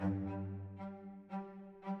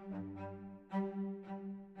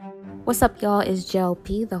What's up, y'all? It's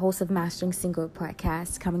JLP, the host of Mastering Single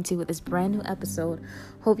Podcast, coming to you with this brand new episode.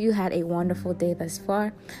 Hope you had a wonderful day thus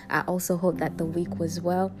far. I also hope that the week was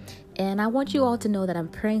well. And I want you all to know that I'm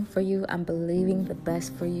praying for you. I'm believing the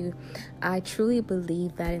best for you. I truly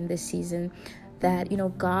believe that in this season, that,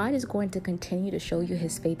 God is going to continue to show you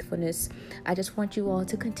his faithfulness. I just want you all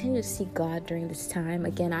to continue to seek God during this time.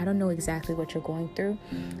 Again, I don't know exactly what you're going through.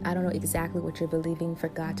 I don't know exactly what you're believing for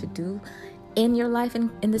God to do in your life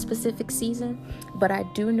in this specific season, but I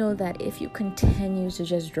do know that if you continue to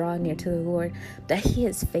just draw near to the Lord, that he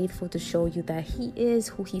is faithful to show you that he is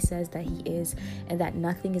who he says that he is, and that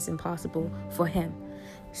nothing is impossible for him.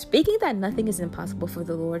 Speaking that nothing is impossible for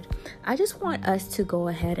the Lord, I just want us to go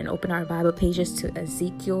ahead and open our Bible pages to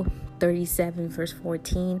Ezekiel 37 verse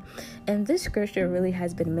 14. And this scripture really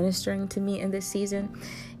has been ministering to me in this season.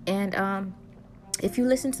 And if you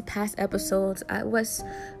listen to past episodes, I was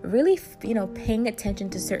really, paying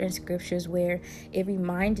attention to certain scriptures where it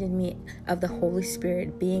reminded me of the Holy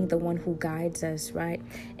Spirit being the one who guides us, right?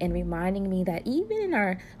 And reminding me that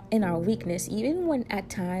even in our weakness, even when at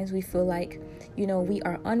times we feel like, we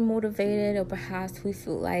are unmotivated, or perhaps we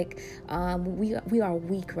feel like we are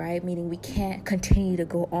weak, right? Meaning we can't continue to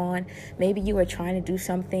go on. Maybe you are trying to do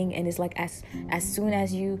something, and it's like as soon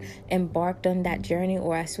as you embarked on that journey,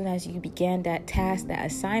 or as soon as you began that task, that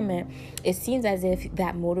assignment, it seems as if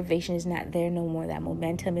that motivation is not there no more. That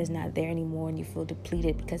momentum is not there anymore, and you feel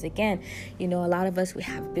depleted because, again, a lot of us, we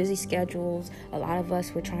have busy schedules. A lot of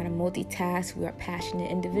us, we're trying to multitask. We are passionate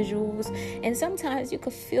individuals, and sometimes you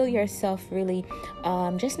could feel yourself really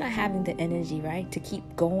just not having the energy, right, to keep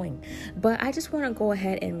going. But I just want to go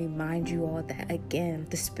ahead and remind you all that, again,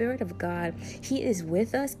 the Spirit of God, he is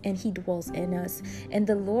with us and he dwells in us. And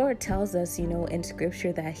the Lord tells us, in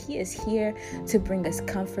scripture, that he is here to bring us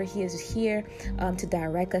comfort. He is here to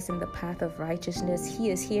direct us in the path of righteousness.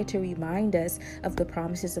 He is here to remind us of the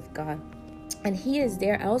promises of God. And he is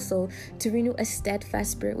there also to renew a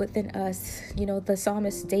steadfast spirit within us. The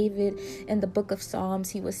psalmist David in the book of Psalms,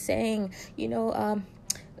 he was saying, he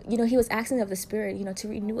was asking of the Spirit, to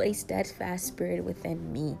renew a steadfast spirit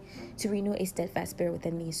within me,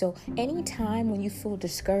 So anytime when you feel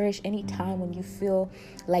discouraged, anytime when you feel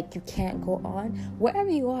like you can't go on, wherever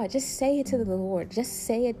you are, just say it to the Lord. Just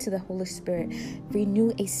say it to the Holy Spirit.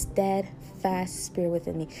 Renew a steadfast spirit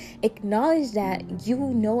within me. Acknowledge that you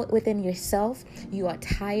know it within yourself. You are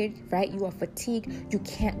tired, right? You are fatigued. You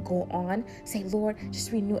can't go on. Say, Lord,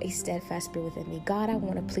 just renew a steadfast spirit within me. God, I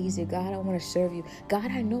want to please you. God, I want to serve you. God,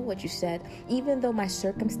 I know what you said. Even though my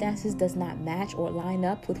circumstances does not match or line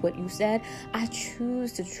up with what you said, I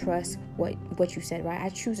choose to trust what you said, right? I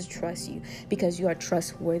choose to trust you because you are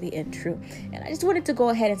trustworthy and true. And I just wanted to go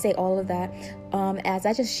ahead and say all of that as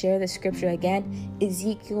I just share the scripture again.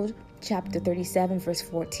 Ezekiel chapter 37 verse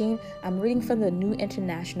 14. I'm reading from the New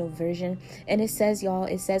International Version, and it says,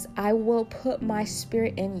 I will put my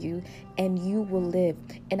spirit in you and you will live,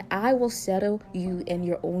 and I will settle you in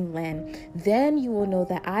your own land. Then you will know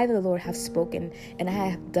that I, the Lord, have spoken and I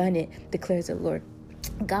have done it, declares the Lord.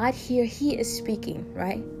 God here, he is speaking,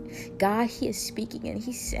 right? God, he is speaking, and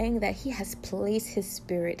he's saying that he has placed his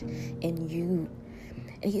spirit in you,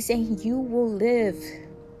 and he's saying you will live.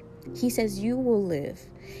 He says you will live.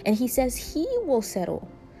 And he says he will settle.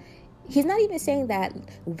 He's not even saying that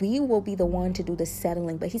we will be the one to do the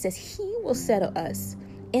settling, but he says he will settle us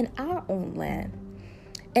in our own land.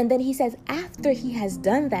 And then he says after he has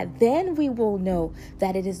done that, then we will know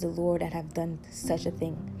that it is the Lord that have done such a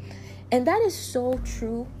thing. And that is so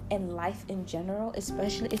true in life in general,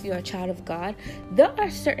 especially if you're a child of God. There are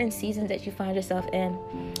certain seasons that you find yourself in,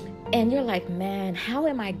 and you're like, man, how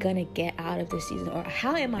am I going to get out of this season? Or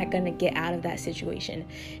how am I going to get out of that situation?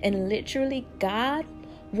 And literally, God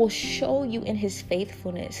will show you in his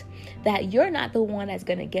faithfulness that you're not the one that's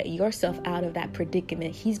going to get yourself out of that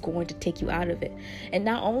predicament. He's going to take you out of it. And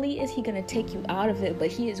not only is he going to take you out of it, but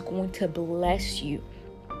he is going to bless you.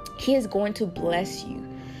 He is going to bless you.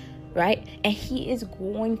 Right? And he is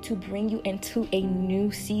going to bring you into a new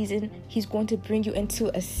season. He's going to bring you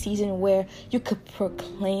into a season where you could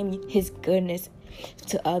proclaim his goodness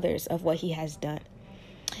to others of what he has done.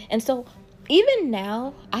 And so even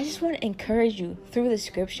now, I just want to encourage you through the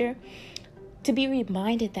scripture to be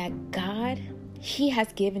reminded that God, he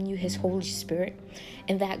has given you his Holy Spirit,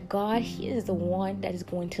 and that God, he is the one that is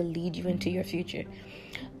going to lead you into your future.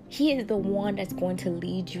 He is the one that's going to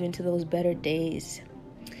lead you into those better days.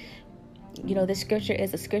 This scripture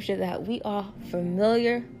is a scripture that we are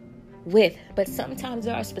familiar with. But sometimes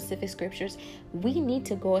there are specific scriptures we need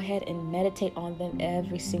to go ahead and meditate on them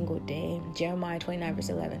every single day. Jeremiah 29 verse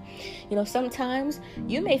 11. Sometimes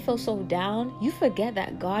you may feel so down, you forget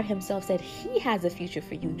that God himself said he has a future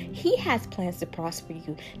for you. He has plans to prosper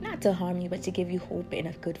you, not to harm you, but to give you hope and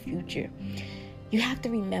a good future. You have to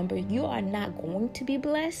remember, you are not going to be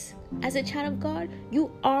blessed as a child of God.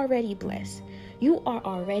 You already blessed. You are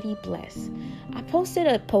already blessed. I posted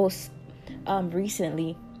a post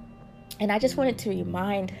recently, and I just wanted to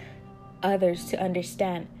remind others to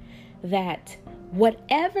understand that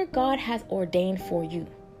whatever God has ordained for you,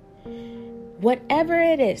 whatever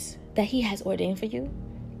it is that he has ordained for you,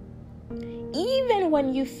 even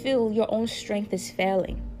when you feel your own strength is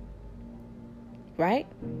failing, right?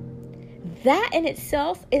 That in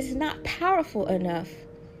itself is not powerful enough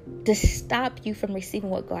to stop you from receiving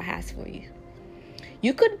what God has for you.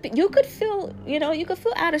 You could feel, you could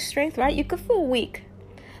feel out of strength, right? You could feel weak,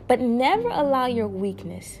 but never allow your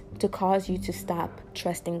weakness to cause you to stop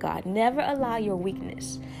trusting God. Never allow your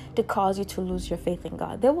weakness to cause you to lose your faith in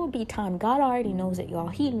God. There will be time. God already knows it, y'all.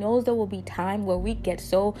 He knows there will be time where we get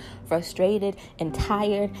so frustrated and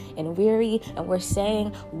tired and weary, and we're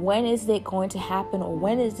saying, when is it going to happen? Or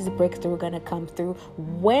when is this breakthrough going to come through?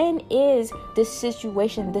 When is this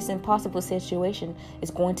situation, this impossible situation,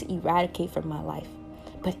 is going to eradicate from my life?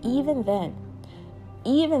 But even then,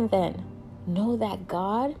 know that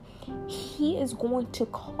God, he is going to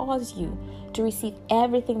cause you to receive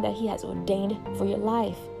everything that he has ordained for your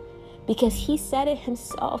life. Because he said it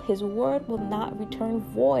himself, his word will not return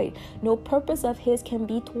void. No purpose of his can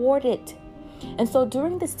be thwarted. And so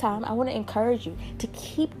during this time, I want to encourage you to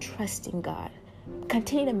keep trusting God.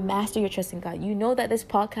 Continue to master your trust in God. You know that this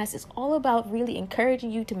podcast is all about really encouraging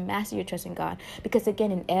you to master your trust in God. Because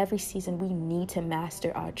again, in every season, we need to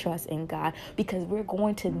master our trust in God. Because we're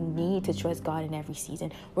going to need to trust God in every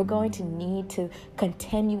season. We're going to need to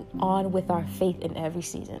continue on with our faith in every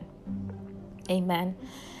season. Amen.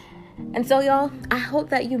 And so, y'all, I hope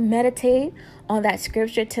that you meditate on that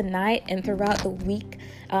scripture tonight and throughout the week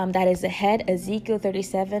that is ahead. Ezekiel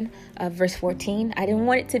 37 verse 14. I didn't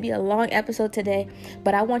want it to be a long episode today,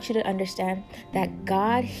 but I want you to understand that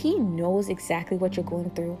God, he knows exactly what you're going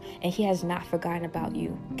through, and he has not forgotten about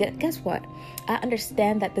you. Guess what? I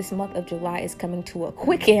understand that this month of July is coming to a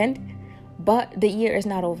quick end, but the year is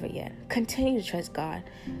not over yet. Continue to trust God.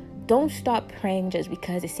 Don't stop praying just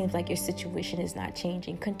because it seems like your situation is not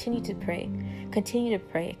changing. Continue to pray. Continue to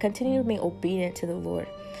pray. Continue to remain obedient to the Lord.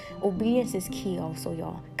 Obedience is key also,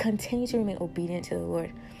 y'all. Continue to remain obedient to the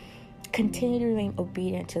Lord. Continue to remain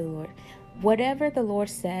obedient to the Lord. Whatever the Lord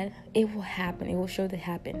said, it will happen. It will surely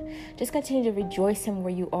happen. Just continue to rejoice in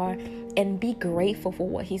where you are and be grateful for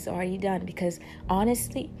what he's already done. Because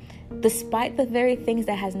honestly, despite the very things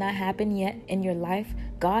that has not happened yet in your life,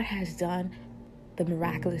 God has done the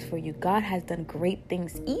miraculous for you. God has done great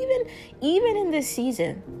things. Even in this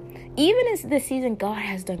season, God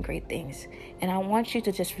has done great things. And I want you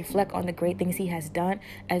to just reflect on the great things he has done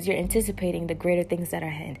as you're anticipating the greater things that are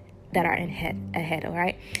ahead. All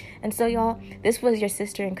right. And so, y'all, this was your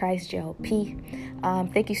sister in Christ,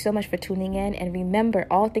 JLP. Thank you so much for tuning in. And remember,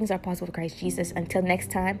 all things are possible with Christ Jesus. Until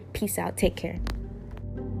next time, peace out. Take care.